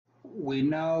We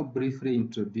now briefly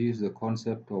introduce the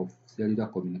concept of cellular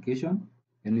communication.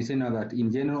 And we say now that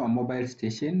in general, a mobile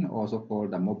station, also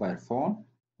called a mobile phone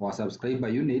or subscriber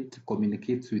unit,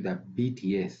 communicates with a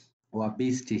BTS or a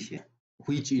base station,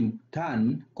 which in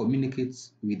turn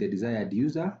communicates with the desired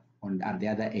user at the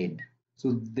other end.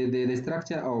 So the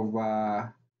structure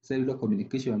of cellular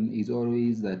communication is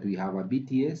always that we have a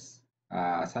BTS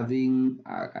serving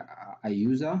a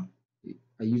user.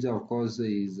 A user, of course,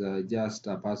 is just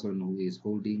a person who is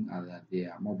holding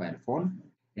their mobile phone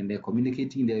and they're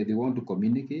communicating, they want to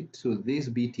communicate. So this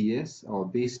BTS or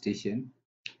base station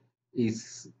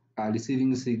is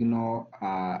receiving signal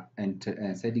and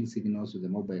sending signals to the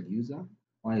mobile user.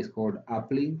 One is called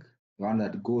uplink, the one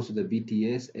that goes to the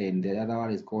BTS, and the other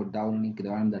one is called downlink, the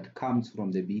one that comes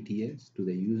from the BTS to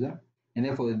the user. And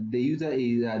therefore, the user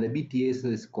is the BTS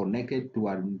is connected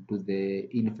to the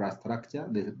infrastructure,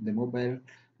 the mobile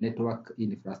network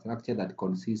infrastructure that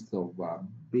consists of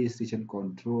base station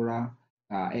controller,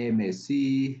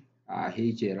 MSC,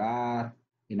 HLR,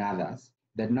 and others.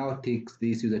 That now takes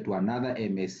this user to another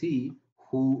MSC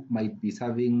who might be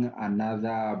serving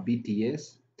another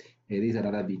BTS. This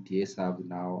another BTS serves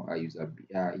now a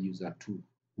user 2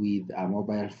 with a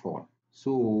mobile phone.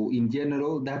 So in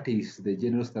general, that is the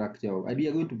general structure. And we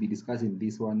are going to be discussing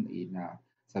this one in a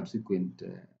subsequent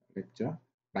lecture.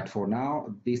 But for now,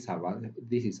 this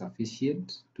is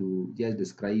sufficient to just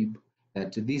describe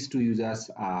that these two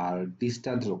users are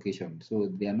distant locations. So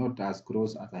they are not as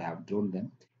close as I have drawn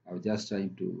them. I was just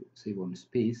trying to save on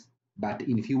space. But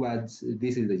in few words,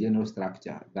 this is the general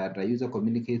structure that a user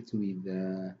communicates with,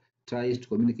 tries to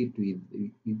communicate with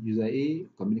user A,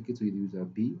 communicates with user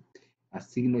B. A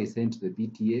signal is sent to the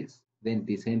BTS, then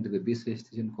it is sent to the base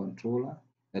station controller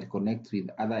that connects with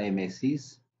other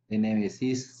MSCs. Then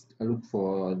MSCs look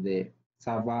for the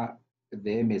server,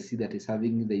 the MSC that is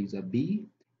serving the user B,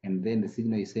 and then the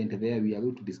signal is sent there. We are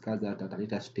going to discuss that at a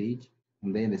later stage.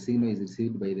 And then the signal is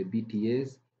received by the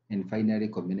BTS and finally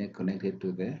connected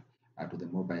to the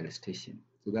mobile station.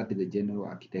 So that is the general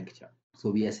architecture. So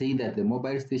we are saying that the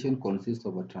mobile station consists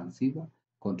of a transceiver,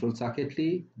 control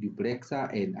circuitry,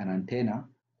 duplexer, and an antenna,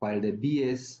 while the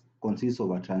BS consists of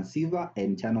a transceiver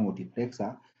and channel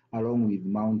multiplexer, along with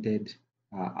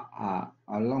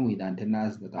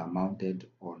antennas that are mounted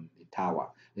on the tower.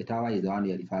 The tower is the one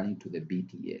we are referring to, the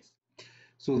BTS.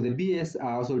 So the BS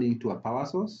are also linked to a power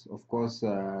source. Of course,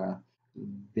 the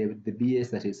BS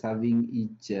that is serving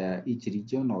each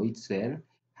region or each cell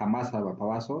must have a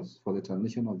power source for the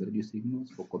transmission of the radio signals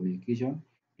for communication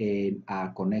and are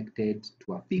connected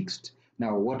to a fixed.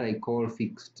 Now, what I call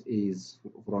fixed is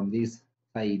from this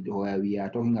side where we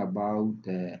are talking about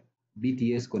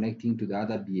BTS connecting to the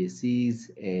other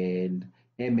BSCs and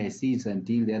MSCs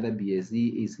until the other BTS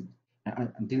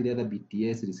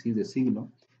receives the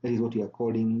signal. That is what we are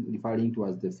referring to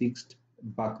as the fixed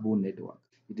backbone network.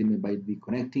 It might be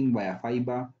connecting via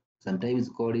fiber. Sometimes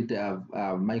call it a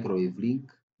microwave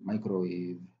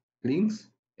links,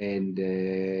 and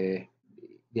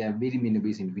there are very many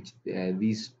ways in which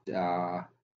these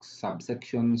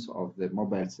subsections of the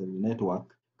mobile cell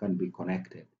network can be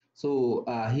connected. So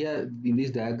here in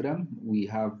this diagram, we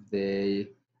have a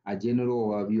general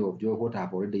overview of what I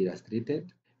have already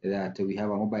illustrated, that we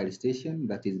have a mobile station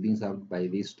that is being served by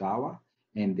this tower,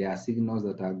 and there are signals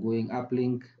that are going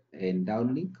uplink and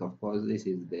downlink. Of course, this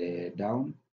is the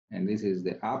down and this is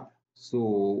the up.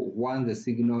 So once the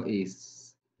signal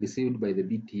is received by the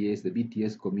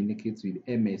BTS communicates with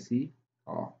MSC,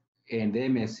 and the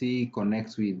MSC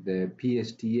connects with the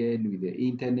PSTN, with the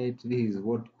internet. This is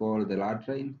what called the LAN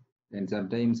line, and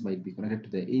sometimes might be connected to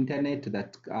the internet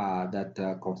that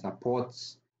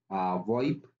supports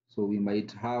VoIP. So we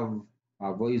might have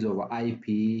a voice over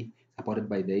IP supported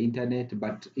by the internet,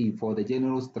 but for the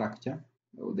general structure,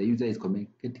 the user is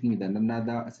communicating with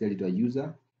another cellular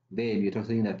user. Then we're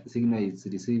talking that the signal is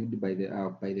received by the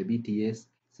BTS,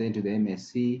 sent to the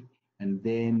MSC, and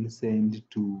then sent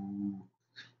to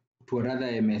another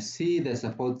MSC that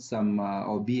supports some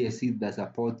or BSC that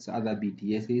supports other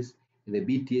BTSs. The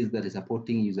BTS that is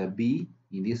supporting user B,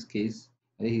 in this case,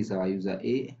 this is our user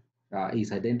A,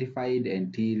 is identified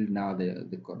until now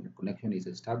the connection is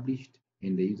established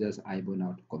and the users are able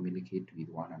now to communicate with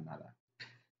one another.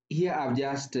 Here I'm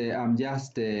just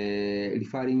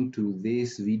referring to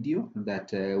this video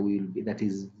that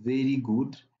is very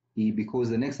good because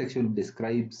the next section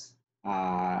describes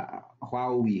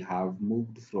how we have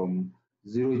moved from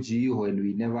 0G when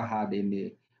we never had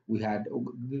any.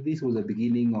 This was the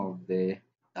beginning of the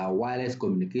wireless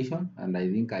communication, and I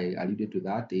think I alluded to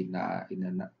that in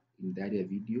the earlier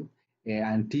video.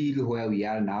 until where we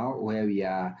are now, where we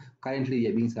are currently we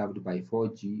are being served by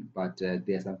 4G, but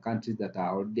there are some countries that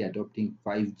are already adopting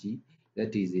 5G,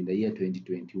 that is in the year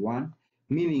 2021,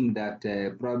 meaning that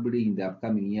probably in the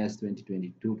upcoming years,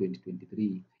 2022,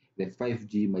 2023, the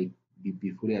 5G might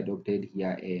be fully adopted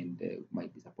here and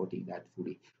might be supporting that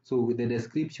fully. So with the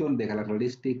description, the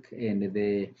characteristic, and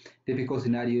the typical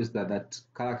scenarios that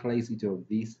characterize each of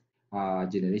these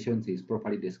generations is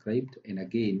properly described. And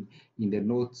again, in the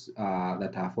notes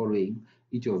that are following,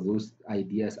 each of those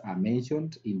ideas are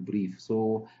mentioned in brief.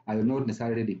 So I will not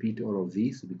necessarily repeat all of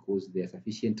these because they are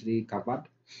sufficiently covered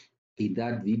in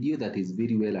that video that is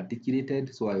very well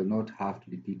articulated. So I will not have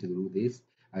to repeat through this.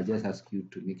 I just ask you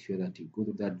to make sure that you go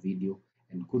to that video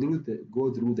and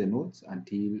go through the notes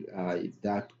until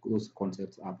those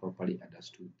concepts are properly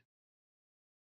understood.